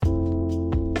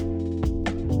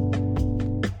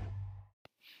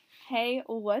Hey,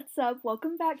 what's up?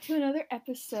 Welcome back to another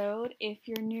episode. If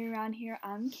you're new around here,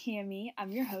 I'm Cami.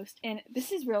 I'm your host, and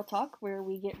this is Real Talk, where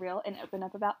we get real and open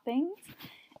up about things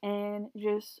and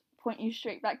just point you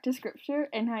straight back to scripture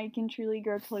and how you can truly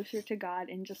grow closer to God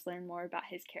and just learn more about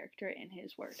his character and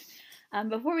his word.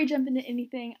 Before we jump into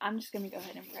anything, I'm just going to go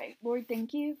ahead and pray. Lord,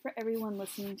 thank you for everyone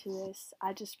listening to this.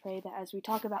 I just pray that as we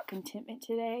talk about contentment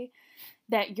today,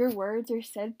 that your words are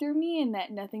said through me and that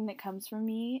nothing that comes from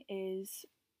me is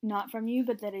not from you,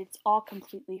 but that it's all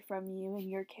completely from you and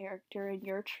your character and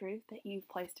your truth that you've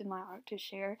placed in my heart to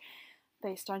share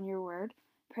based on your word.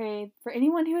 Pray for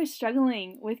anyone who is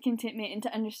struggling with contentment and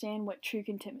to understand what true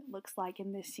contentment looks like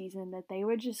in this season, that they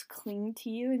would just cling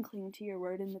to you and cling to your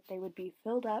word, and that they would be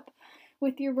filled up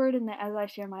with your word, and that as I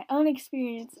share my own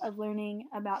experience of learning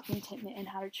about contentment and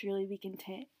how to truly be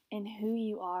content in who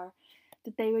you are,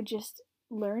 that they would just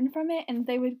learn from it and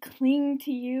they would cling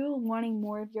to you, wanting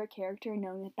more of your character,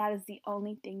 knowing that that is the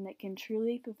only thing that can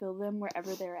truly fulfill them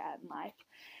wherever they're at in life.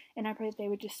 And I pray that they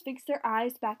would just fix their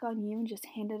eyes back on you and just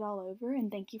hand it all over.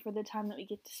 And thank you for the time that we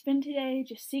get to spend today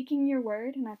just seeking your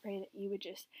word. And I pray that you would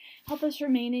just help us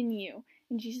remain in you.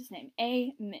 In Jesus' name,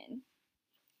 amen.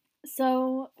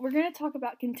 So we're going to talk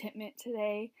about contentment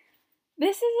today.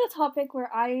 This is a topic where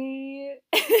I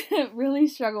really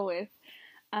struggle with.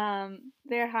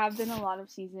 There have been a lot of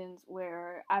seasons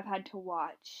where I've had to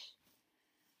watch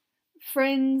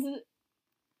friends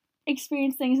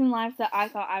experience things in life that I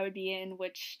thought I would be in,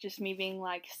 which just me being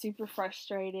like super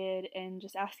frustrated and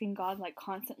just asking God like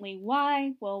constantly,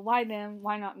 why? Well, why them?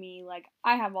 Why not me? Like,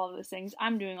 I have all those things.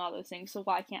 I'm doing all those things, so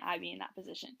why can't I be in that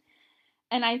position?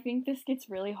 And I think this gets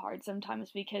really hard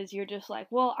sometimes because you're just like,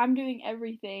 well, I'm doing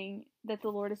everything that the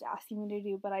Lord is asking me to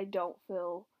do, but I don't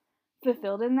feel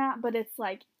fulfilled in that. But it's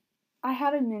like, I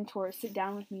had a mentor sit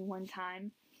down with me one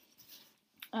time,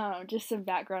 just some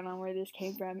background on where this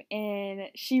came from, and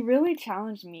she really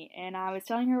challenged me, and I was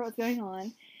telling her what's going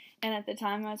on, and at the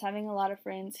time I was having a lot of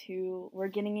friends who were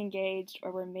getting engaged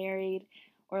or were married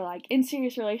or like in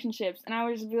serious relationships, and I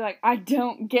would just be like, I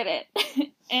don't get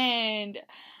it. And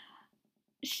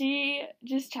she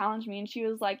just challenged me, and she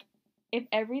was like, if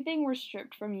everything were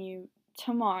stripped from you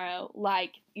tomorrow,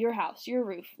 like your house, your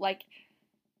roof, like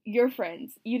your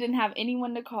friends, you didn't have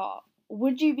anyone to call,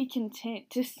 would you be content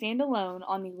to stand alone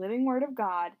on the living word of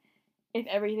God if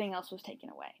everything else was taken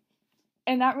away?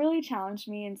 And that really challenged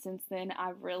me, and since then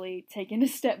I've really taken a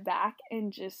step back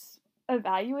and just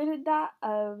evaluated that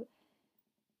of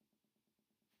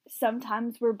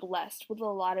sometimes we're blessed with a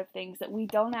lot of things that we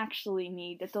don't actually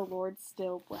need, that the Lord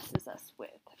still blesses us with.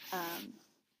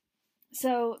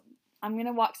 So I'm going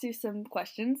to walk through some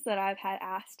questions that I've had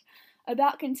asked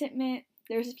about contentment.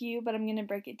 There's a few, but I'm going to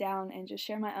break it down and just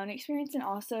share my own experience and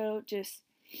also just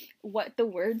what the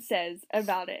word says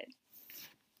about it.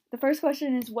 The first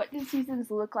question is, what did seasons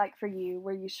look like for you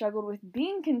where you struggled with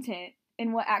being content,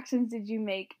 and what actions did you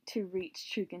make to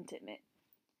reach true contentment?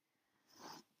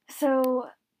 So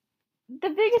the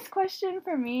biggest question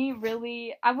for me,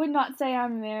 really, I would not say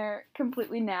I'm there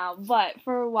completely now, but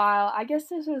for a while, I guess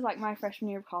this was like my freshman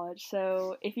year of college.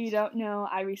 So if you don't know,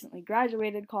 I recently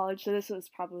graduated college, so this was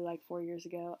probably like 4 years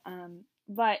ago.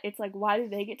 But it's like, why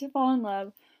did they get to fall in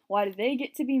love? Why did they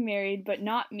get to be married, but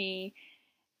not me?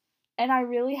 And I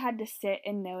really had to sit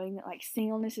in knowing that like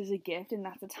singleness is a gift, and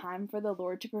that's a time for the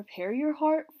Lord to prepare your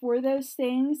heart for those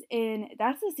things. And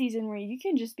that's a season where you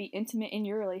can just be intimate in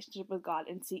your relationship with God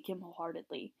and seek him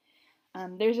wholeheartedly.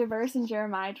 There's a verse in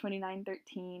Jeremiah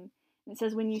 29:13. It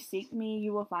says, when you seek me,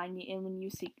 you will find me, and when you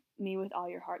seek me with all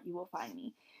your heart, you will find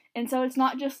me. And so it's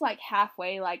not just like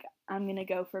halfway, like I'm going to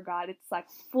go for God. It's like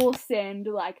full send,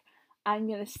 like I'm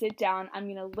going to sit down, I'm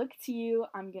going to look to you,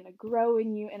 I'm going to grow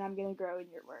in you, and I'm going to grow in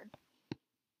your word.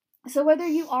 So whether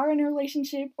you are in a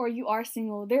relationship or you are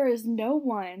single, there is no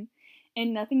one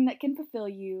and nothing that can fulfill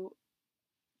you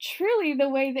truly the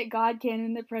way that God can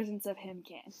in the presence of him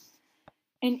can.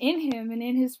 And in him and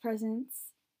in his presence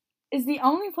is the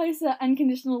only place that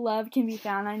unconditional love can be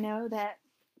found. I know that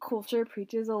culture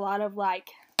preaches a lot of like,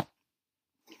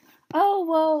 oh,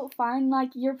 well, find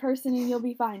like your person and you'll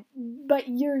be fine. But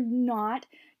you're not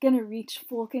going to reach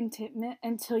full contentment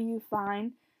until you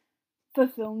find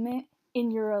fulfillment in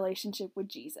your relationship with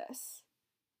Jesus.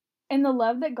 And the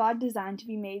love that God designed to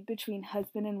be made between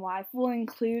husband and wife will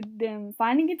include them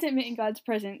finding contentment in God's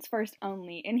presence first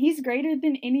only. And he's greater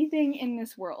than anything in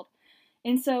this world.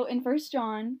 And so in 1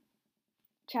 John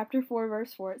chapter 4,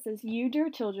 verse 4, it says, you, dear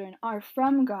children, are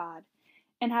from God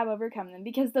and have overcome them,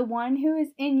 because the one who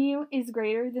is in you is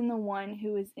greater than the one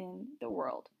who is in the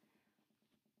world.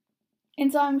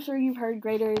 And so I'm sure you've heard,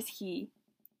 greater is he.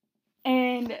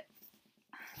 And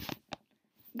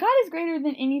God is greater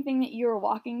than anything that you're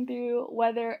walking through,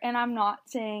 and I'm not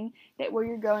saying that what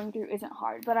you're going through isn't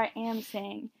hard, but I am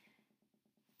saying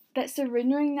that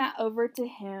surrendering that over to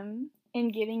Him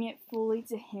and giving it fully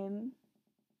to Him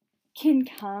can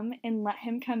come and let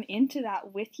Him come into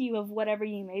that with you of whatever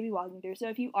you may be walking through. So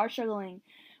if you are struggling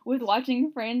with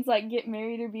watching friends like get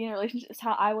married or be in relationships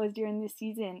how I was during this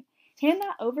season, hand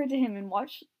that over to Him and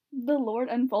watch the Lord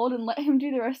unfold and let Him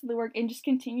do the rest of the work and just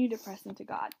continue to press into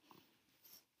God.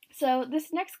 So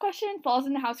this next question falls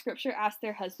into how Scripture asks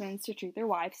their husbands to treat their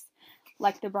wives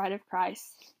like the bride of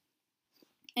Christ,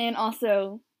 and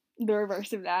also the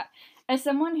reverse of that. As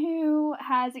someone who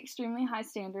has extremely high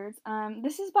standards,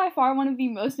 this is by far one of the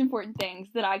most important things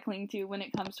that I cling to when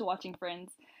it comes to watching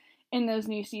Friends in those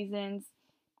new seasons.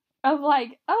 Of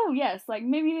like, oh yes, like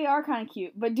maybe they are kind of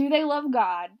cute, but do they love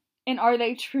God? And are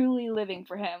they truly living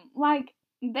for Him? Like,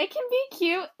 they can be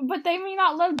cute, but they may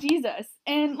not love Jesus.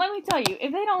 And let me tell you,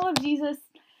 if they don't love Jesus,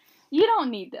 you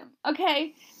don't need them,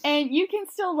 okay? And you can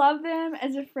still love them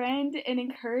as a friend and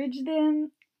encourage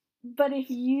them. But if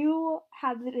you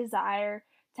have the desire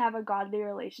to have a godly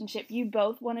relationship, you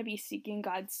both want to be seeking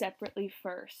God separately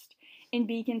first and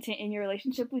be content in your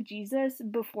relationship with Jesus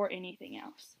before anything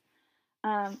else.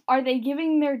 Are they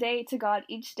giving their day to God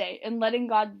each day and letting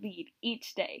God lead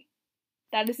each day?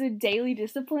 That is a daily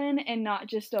discipline and not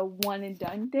just a one and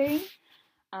done thing.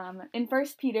 In 1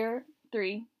 Peter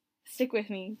 3, stick with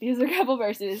me, these are a couple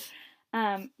verses,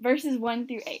 verses 1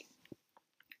 through 8.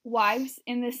 Wives,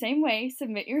 in the same way,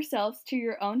 submit yourselves to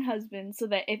your own husbands, so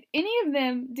that if any of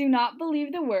them do not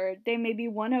believe the word, they may be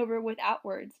won over without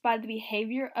words by the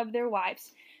behavior of their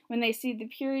wives when they see the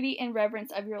purity and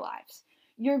reverence of your lives.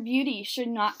 Your beauty should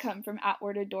not come from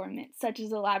outward adornment, such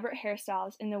as elaborate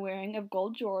hairstyles and the wearing of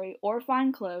gold jewelry or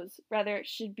fine clothes. Rather, it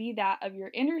should be that of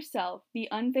your inner self, the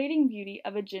unfading beauty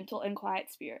of a gentle and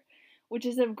quiet spirit, which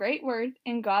is of great worth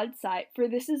in God's sight, for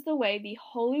this is the way the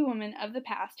holy women of the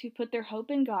past who put their hope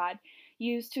in God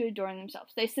used to adorn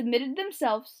themselves. They submitted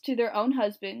themselves to their own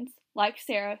husbands, like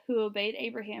Sarah, who obeyed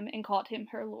Abraham and called him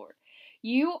her Lord.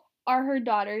 You are her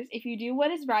daughters if you do what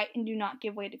is right and do not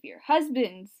give way to fear.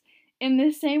 Husbands, in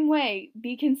the same way,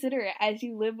 be considerate as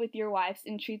you live with your wives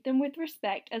and treat them with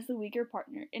respect as the weaker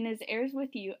partner and as heirs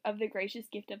with you of the gracious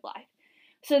gift of life,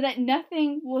 so that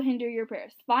nothing will hinder your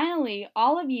prayers. Finally,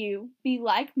 all of you, be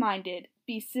like-minded,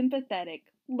 be sympathetic,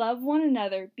 love one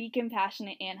another, be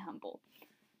compassionate and humble.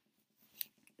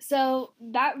 So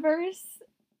that verse,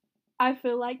 I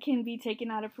feel like, can be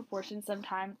taken out of proportion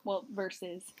sometimes,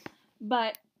 verses,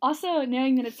 but also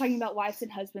knowing that it's talking about wives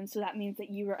and husbands, so that means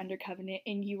that you are under covenant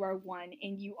and you are one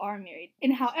and you are married.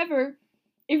 And however,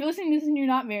 if you're listening to this and you're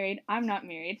not married, I'm not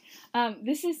married,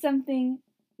 this is something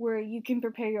where you can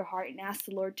prepare your heart and ask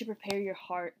the Lord to prepare your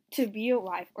heart to be a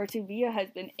wife or to be a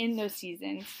husband in those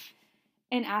seasons,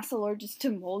 and ask the Lord just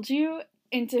to mold you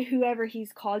into whoever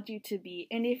He's called you to be.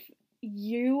 And if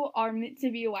you are meant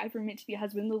to be a wife or meant to be a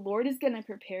husband, the Lord is going to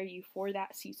prepare you for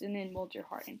that season and mold your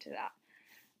heart into that.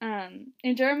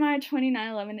 In Jeremiah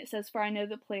 29:11 it says, "For I know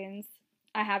the plans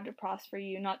I have to prosper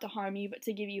you, not to harm you, but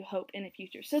to give you hope in the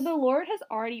future." So the Lord has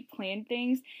already planned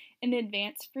things in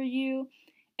advance for you,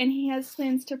 and He has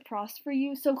plans to prosper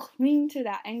you. So cling to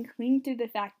that and cling to the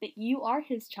fact that you are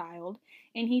His child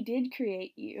and He did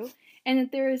create you, and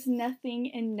that there is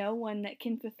nothing and no one that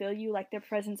can fulfill you like the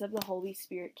presence of the Holy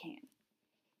Spirit can.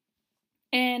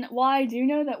 And while I do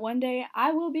know that one day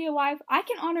I will be a wife, I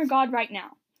can honor God right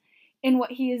now in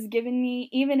what He has given me,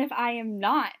 even if I am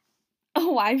not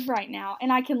a wife right now,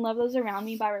 and I can love those around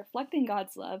me by reflecting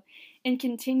God's love and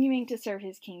continuing to serve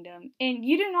His kingdom. And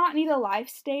you do not need a life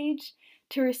stage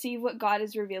to receive what God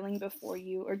is revealing before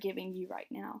you or giving you right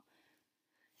now.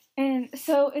 And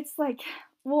so it's like,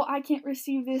 well, I can't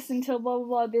receive this until blah, blah,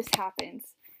 blah, this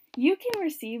happens. You can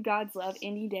receive God's love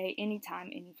any day, anytime,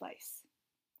 any place.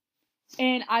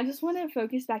 And I just want to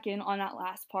focus back in on that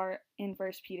last part in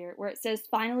 1 Peter where it says,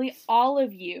 "Finally, all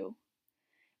of you,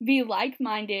 be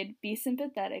like-minded, be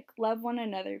sympathetic, love one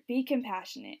another, be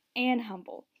compassionate and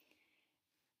humble."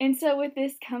 And so with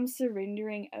this comes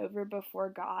surrendering over before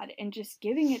God and just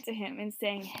giving it to Him and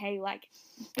saying, hey, like,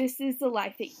 this is the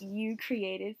life that you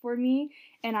created for me,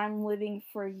 and I'm living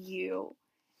for you,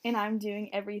 and I'm doing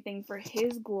everything for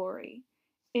His glory,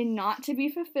 and not to be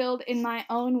fulfilled in my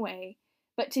own way,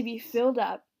 but to be filled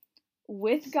up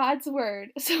with God's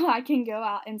word so I can go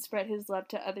out and spread His love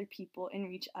to other people and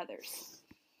reach others.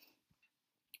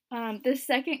 The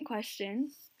second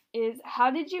question is,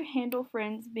 how did you handle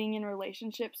friends being in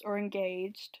relationships or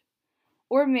engaged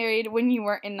or married when you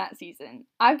weren't in that season?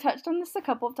 I've touched on this a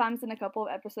couple of times in a couple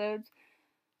of episodes.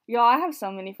 Y'all, I have so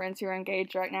many friends who are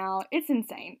engaged right now. It's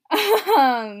insane.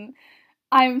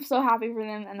 I'm so happy for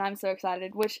them, and I'm so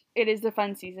excited, which it is the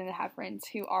fun season to have friends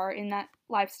who are in that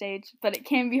life stage, but it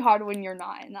can be hard when you're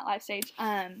not in that life stage.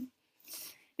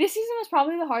 This season was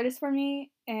probably the hardest for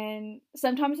me, and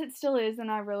sometimes it still is,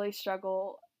 and I really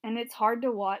struggle, and it's hard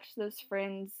to watch those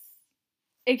friends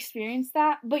experience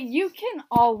that, but you can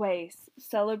always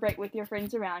celebrate with your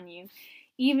friends around you,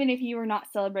 even if you are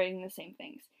not celebrating the same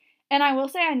things. And I will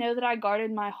say, I know that I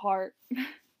guarded my heart.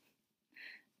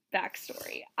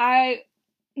 Backstory. I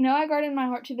guarded my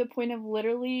heart to the point of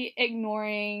literally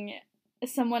ignoring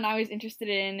someone I was interested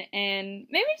in, and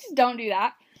maybe just don't do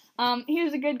that. He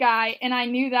was a good guy, and I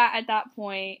knew that at that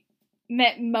point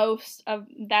met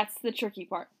that's the tricky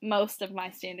part, most of my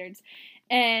standards.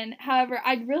 And however,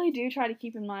 I really do try to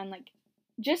keep in mind, like,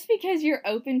 just because you're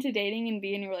open to dating and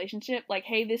being in a relationship, like,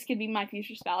 hey, this could be my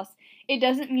future spouse, it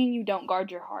doesn't mean you don't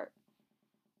guard your heart.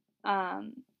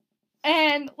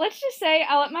 And let's just say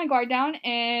I let my guard down,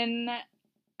 and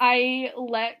I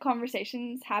let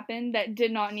conversations happen that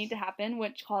did not need to happen,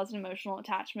 which caused an emotional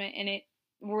attachment, and it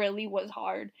really was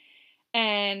hard.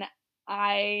 And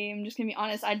I'm just gonna be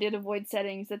honest, I did avoid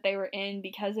settings that they were in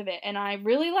because of it, and I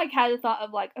really, like, had the thought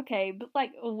of, like, okay, but,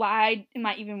 like, why am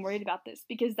I even worried about this?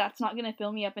 Because that's not gonna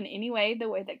fill me up in any way the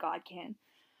way that God can.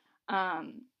 I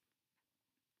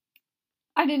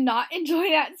did not enjoy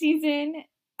that season.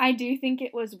 I do think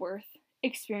it was worth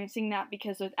experiencing that,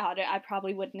 because without it, I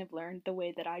probably wouldn't have learned the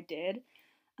way that I did.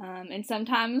 And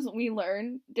sometimes we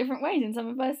learn different ways, and some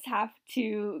of us have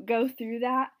to go through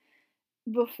that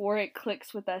before it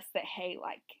clicks with us that, hey,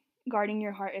 like, guarding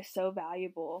your heart is so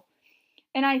valuable.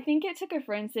 And I think it took a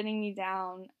friend sitting me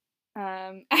down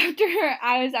after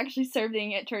I was actually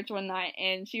serving at church one night,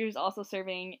 and she was also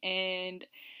serving, and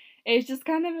it's just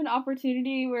kind of an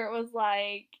opportunity where it was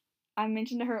like, I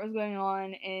mentioned to her what was going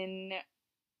on, and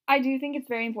I do think it's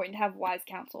very important to have wise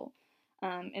counsel,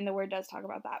 and the Word does talk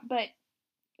about that, but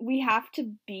we have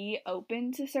to be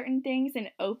open to certain things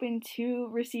and open to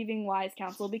receiving wise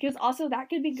counsel, because also that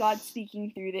could be God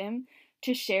speaking through them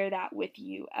to share that with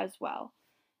you as well.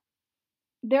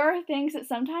 There are things that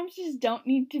sometimes just don't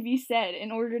need to be said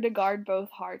in order to guard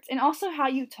both hearts. And also how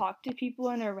you talk to people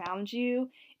and around you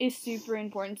is super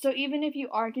important. So even if you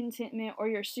are contentment or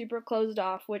you're super closed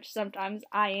off, which sometimes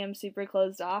I am super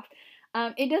closed off,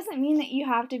 it doesn't mean that you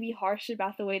have to be harsh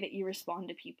about the way that you respond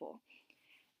to people.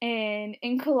 And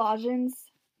in Colossians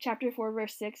chapter 4,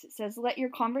 verse 6, it says, Let your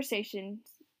conversation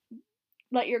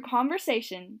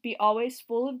be always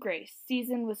full of grace,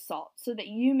 seasoned with salt, so that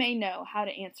you may know how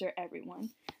to answer everyone.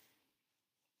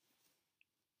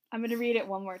 I'm going to read it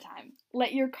one more time.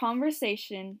 Let your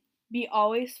conversation be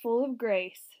always full of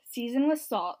grace, seasoned with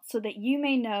salt, so that you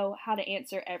may know how to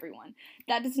answer everyone.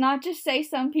 That does not just say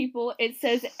some people, it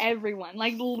says everyone.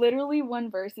 Like, literally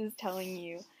one verse is telling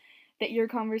you that your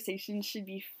conversation should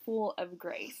be full of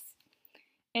grace.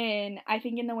 And I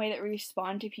think in the way that we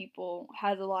respond to people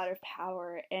has a lot of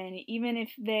power. And even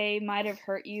if they might have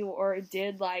hurt you or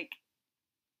did, like,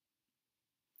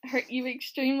 hurt you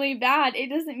extremely bad, it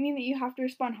doesn't mean that you have to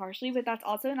respond harshly, but that's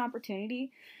also an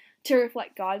opportunity to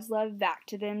reflect God's love back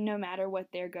to them no matter what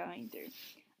they're going through.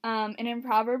 And in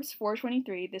Proverbs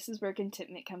 4:23, this is where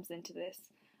contentment comes into this.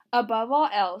 Above all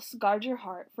else, guard your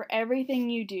heart, for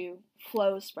everything you do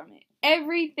flows from it.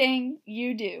 Everything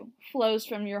you do flows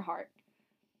from your heart.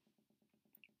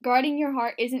 Guarding your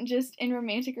heart isn't just in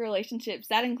romantic relationships.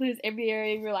 That includes every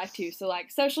area of your life too. So,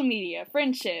 like, social media,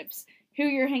 friendships, who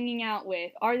you're hanging out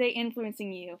with, are they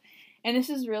influencing you? And this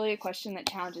is really a question that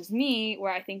challenges me,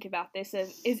 where I think about this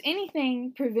as, is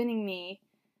anything preventing me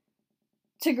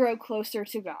to grow closer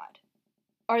to God?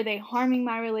 Are they harming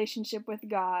my relationship with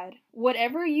God?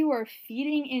 Whatever you are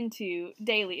feeding into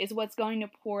daily is what's going to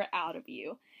pour out of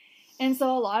you. And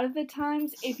so a lot of the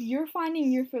times, if you're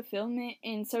finding your fulfillment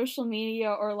in social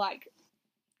media, or, like,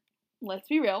 let's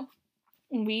be real,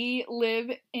 we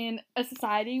live in a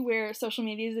society where social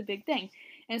media is a big thing.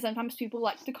 And sometimes people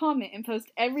like to comment and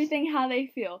post everything how they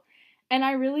feel. And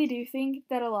I really do think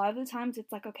that a lot of the times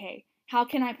it's like, okay, how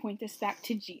can I point this back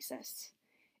to Jesus?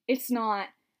 It's not,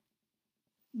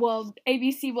 well,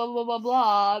 ABC, blah, blah, blah,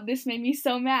 blah, this made me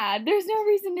so mad. There's no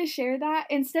reason to share that.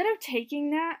 Instead of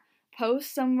taking that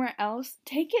post somewhere else,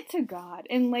 take it to God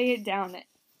and lay it down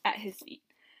at His feet.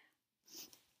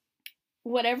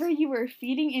 Whatever you are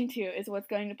feeding into is what's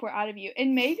going to pour out of you.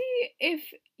 And maybe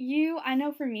I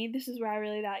know for me, this is where I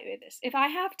really evaluate this. If I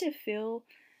have to feel,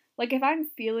 like, if I'm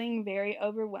feeling very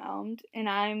overwhelmed and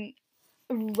I'm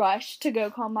rushed to go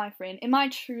call my friend, am I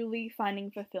truly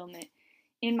finding fulfillment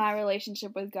in my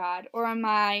relationship with God? Or am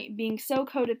I being so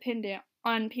codependent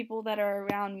on people that are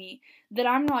around me that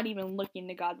I'm not even looking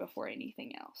to God before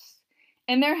anything else.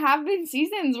 And there have been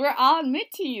seasons where I'll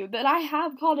admit to you that I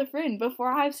have called a friend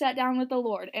before I've sat down with the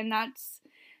Lord. And that's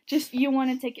just, you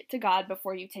want to take it to God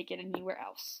before you take it anywhere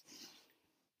else.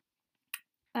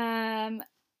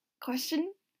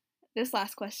 This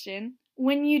last question.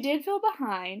 When you did feel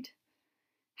behind,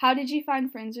 how did you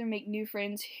find friends or make new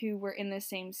friends who were in the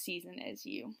same season as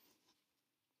you?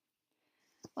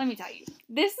 Let me tell you,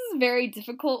 this is very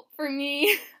difficult for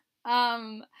me.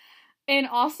 And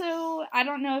also, I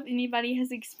don't know if anybody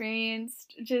has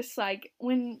experienced just like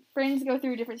when friends go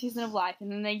through a different season of life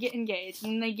and then they get engaged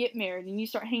and then they get married and you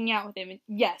start hanging out with them. And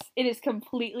yes, it is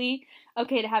completely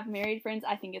okay to have married friends.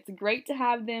 I think it's great to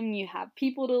have them. You have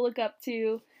people to look up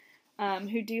to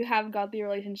who do have godly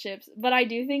relationships. But I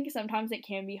do think sometimes it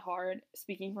can be hard,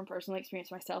 speaking from personal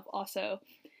experience myself also,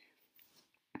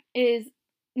 is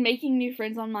making new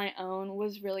friends on my own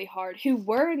was really hard who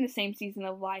were in the same season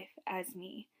of life as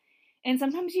me. And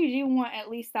sometimes you do want at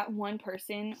least that one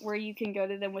person where you can go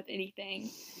to them with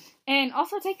anything. And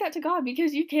also take that to God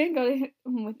because you can go to Him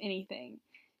with anything.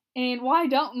 And while I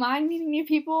don't mind meeting new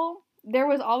people, there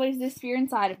was always this fear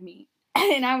inside of me.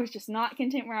 And I was just not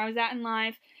content where I was at in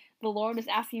life. The Lord was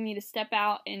asking me to step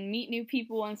out and meet new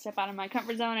people and step out of my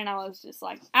comfort zone. And I was just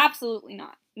like, absolutely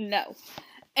not. No.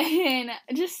 And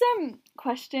just some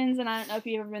questions, and I don't know if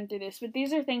you've ever been through this, but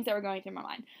these are things that were going through my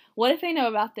mind. What if they know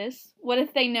about this? What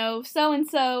if they know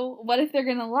so-and-so? What if they're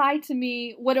going to lie to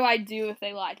me? What do I do if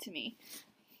they lie to me?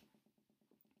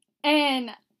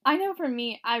 And I know for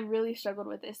me, I really struggled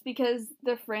with this because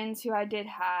the friends who I did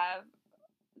have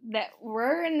that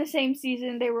were in the same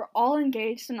season, they were all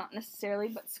engaged, so not necessarily,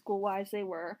 but school-wise they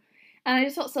were. And I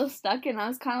just felt so stuck, and I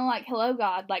was kind of like, hello,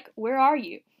 God, like, where are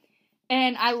you?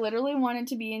 And I literally wanted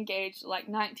to be engaged like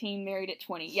 19, married at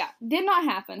 20. Yeah, did not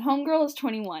happen. Homegirl is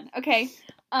 21. Okay.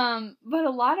 But a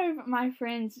lot of my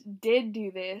friends did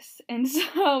do this. And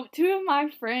so 2 of my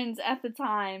friends at the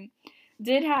time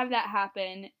did have that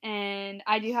happen. And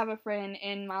I do have a friend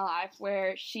in my life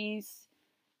where she's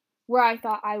where I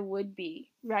thought I would be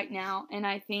right now. And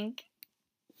I think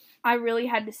I really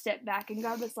had to step back. And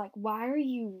God was like, why are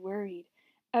you worried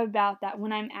about that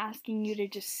when I'm asking you to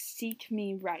just seek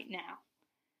me right now?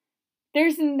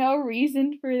 There's no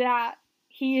reason for that.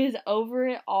 He is over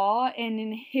it all, and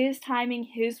in His timing,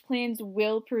 His plans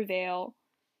will prevail.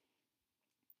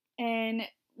 And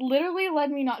literally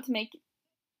led me not to make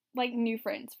like new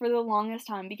friends for the longest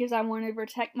time because I wanted to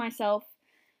protect myself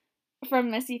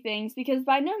from messy things, because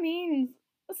by no means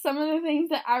some of the things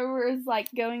that I was like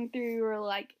going through or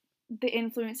like the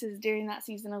influences during that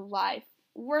season of life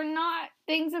were not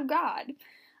things of God.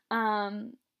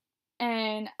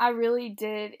 And I really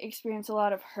did experience a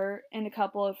lot of hurt in a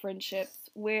couple of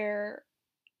friendships where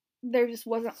there just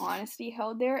wasn't honesty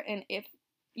held there. And if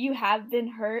you have been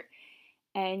hurt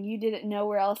and you didn't know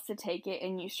where else to take it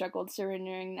and you struggled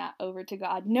surrendering that over to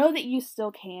God, know that you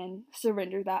still can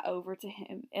surrender that over to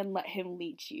Him and let Him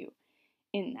lead you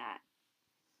in that.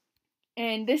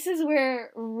 And this is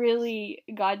where really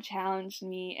God challenged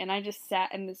me, and I just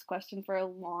sat in this question for a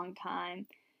long time.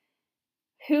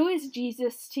 Who is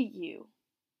Jesus to you?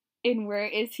 And where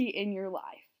is He in your life?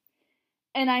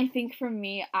 And I think for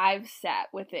me, I've sat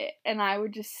with it, and I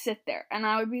would just sit there, and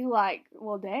I would be like,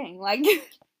 well, dang, like,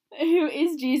 who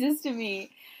is Jesus to me?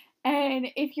 And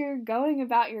if you're going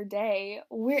about your day,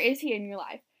 where is He in your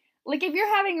life? Like, if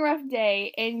you're having a rough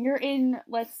day, and you're in,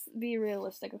 let's be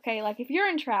realistic, okay? Like, if you're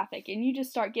in traffic, and you just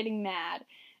start getting mad,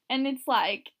 and it's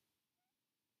like,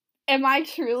 am I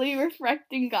truly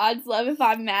reflecting God's love if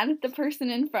I'm mad at the person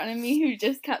in front of me who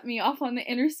just cut me off on the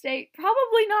interstate?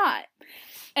 Probably not.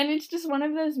 And it's just one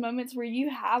of those moments where you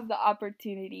have the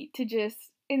opportunity to just,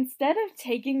 instead of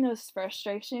taking those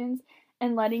frustrations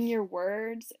and letting your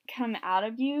words come out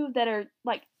of you that are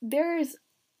like, there's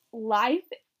life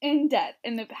and death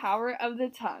in the power of the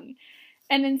tongue.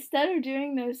 And instead of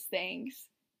doing those things,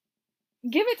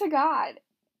 give it to God.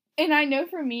 And I know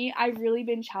for me, I've really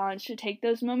been challenged to take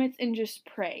those moments and just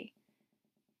pray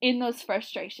in those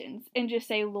frustrations and just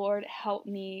say, Lord, help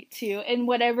me to, and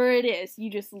whatever it is,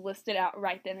 you just list it out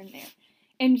right then and there.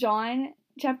 In John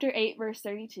chapter 8, verse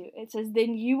 32, it says,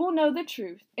 then you will know the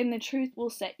truth, and the truth will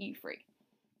set you free.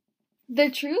 The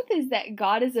truth is that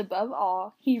God is above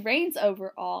all. He reigns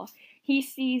over all. He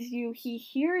sees you. He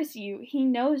hears you. He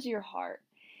knows your heart.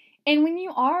 And when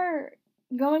you are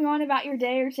going on about your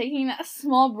day or taking that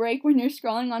small break when you're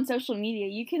scrolling on social media,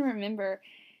 you can remember,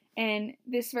 and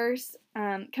this verse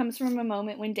comes from a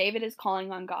moment when David is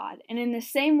calling on God. And in the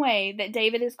same way that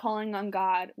David is calling on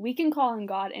God, we can call on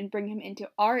God and bring Him into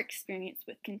our experience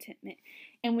with contentment,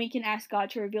 and we can ask God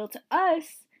to reveal to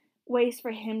us ways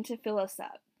for Him to fill us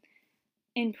up,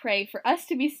 and pray for us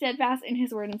to be steadfast in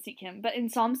His word and seek Him. But in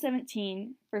Psalm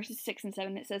 17, verses 6 and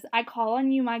 7, it says, I call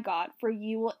on you, my God, for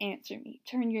you will answer me.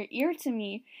 Turn your ear to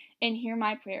me and hear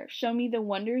my prayer. Show me the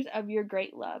wonders of your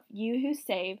great love, you who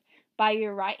save by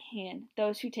your right hand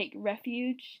those who take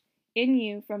refuge in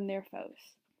you from their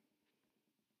foes.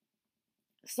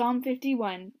 Psalm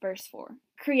 51, verse 4.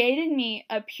 Create in me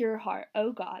a pure heart,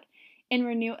 O God, and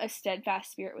renew a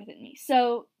steadfast spirit within me.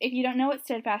 So, if you don't know what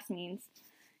steadfast means,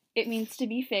 it means to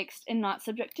be fixed and not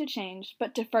subject to change,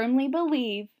 but to firmly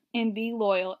believe and be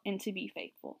loyal and to be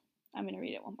faithful. I'm going to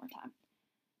read it one more time.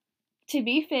 To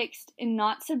be fixed and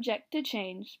not subject to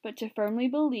change, but to firmly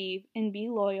believe and be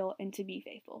loyal and to be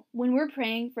faithful. When we're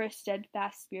praying for a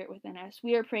steadfast spirit within us,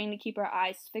 we are praying to keep our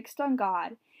eyes fixed on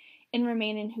God and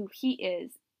remain in who He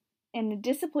is, and a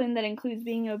discipline that includes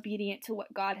being obedient to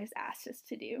what God has asked us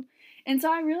to do. And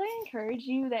so I really encourage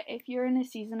you that if you're in a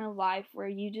season of life where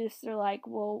you just are like,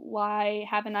 well, why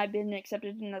haven't I been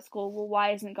accepted in that school? Well,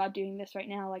 why isn't God doing this right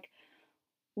now? Like,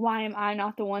 why am I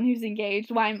not the one who's engaged?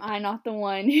 Why am I not the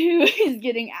one who is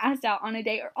getting asked out on a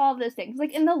date? Or all those things.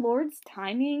 Like, in the Lord's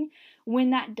timing,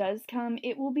 when that does come,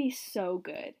 it will be so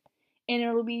good. And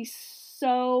it'll be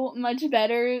so much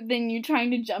better than you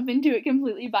trying to jump into it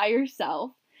completely by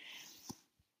yourself.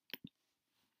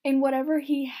 And whatever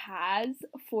He has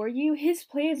for you, His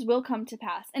plans will come to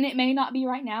pass. And it may not be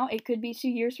right now. It could be 2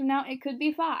 years from now. It could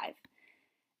be 5.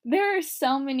 There are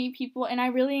so many people, and I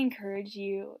really encourage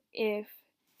you, if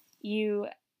you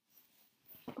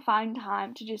find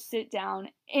time to just sit down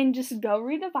and just go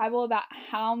read the Bible about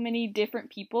how many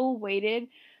different people waited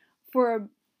for a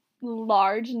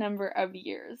large number of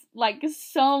years. Like,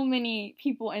 so many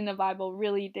people in the Bible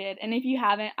really did. And if you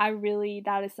haven't,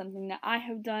 that is something that I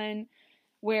have done,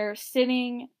 where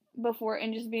sitting before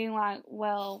and just being like,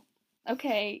 well,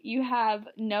 okay, you have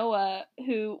Noah,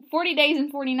 who 40 days and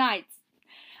 40 nights,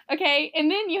 okay, and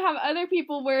then you have other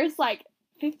people where it's like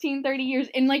 15, 30 years,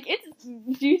 and like,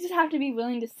 you just have to be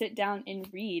willing to sit down and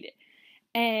read.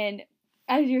 And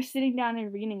as you're sitting down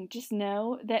and reading, just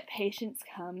know that patience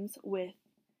comes with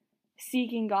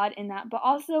seeking God in that, but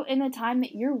also in the time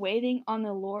that you're waiting on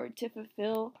the Lord to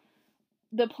fulfill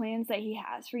the plans that He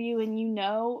has for you, and you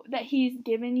know that He's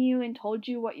given you and told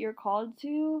you what you're called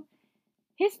to,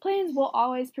 His plans will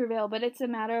always prevail, but it's a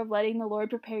matter of letting the Lord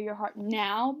prepare your heart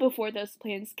now before those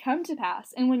plans come to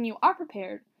pass. And when you are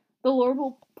prepared, the Lord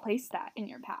will place that in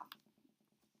your path.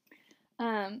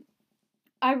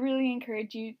 I really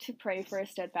encourage you to pray for a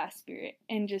steadfast spirit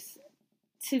and just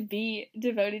to be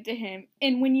devoted to Him.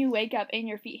 And when you wake up and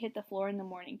your feet hit the floor in the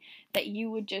morning, that you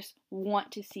would just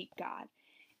want to seek God.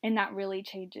 And that really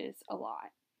changes a lot.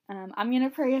 I'm going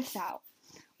to pray us out.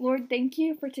 Lord, thank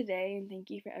you for today, and thank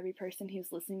you for every person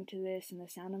who's listening to this and the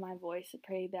sound of my voice. I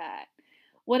pray that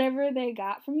whatever they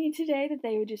got from you today, that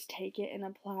they would just take it and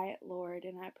apply it, Lord.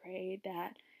 And I pray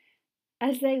that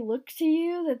as they look to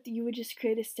you, that you would just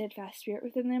create a steadfast spirit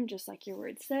within them, just like your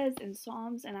word says in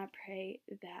Psalms. And I pray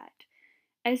that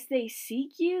as they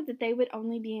seek you, that they would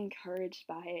only be encouraged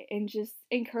by it and just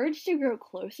encouraged to grow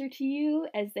closer to you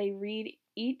as they read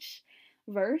each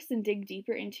verse and dig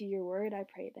deeper into your word. I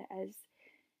pray that as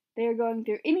they are going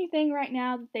through anything right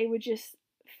now, that they would just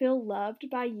feel loved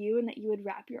by you, and that you would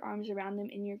wrap your arms around them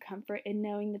in your comfort, and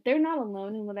knowing that they're not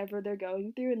alone in whatever they're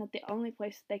going through, and that the only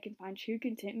place that they can find true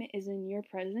contentment is in your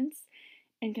presence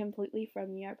and completely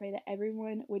from you. I pray that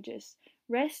everyone would just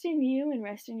rest in you and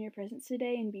rest in your presence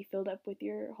today and be filled up with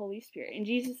your Holy Spirit. In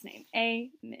Jesus' name,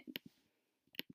 amen.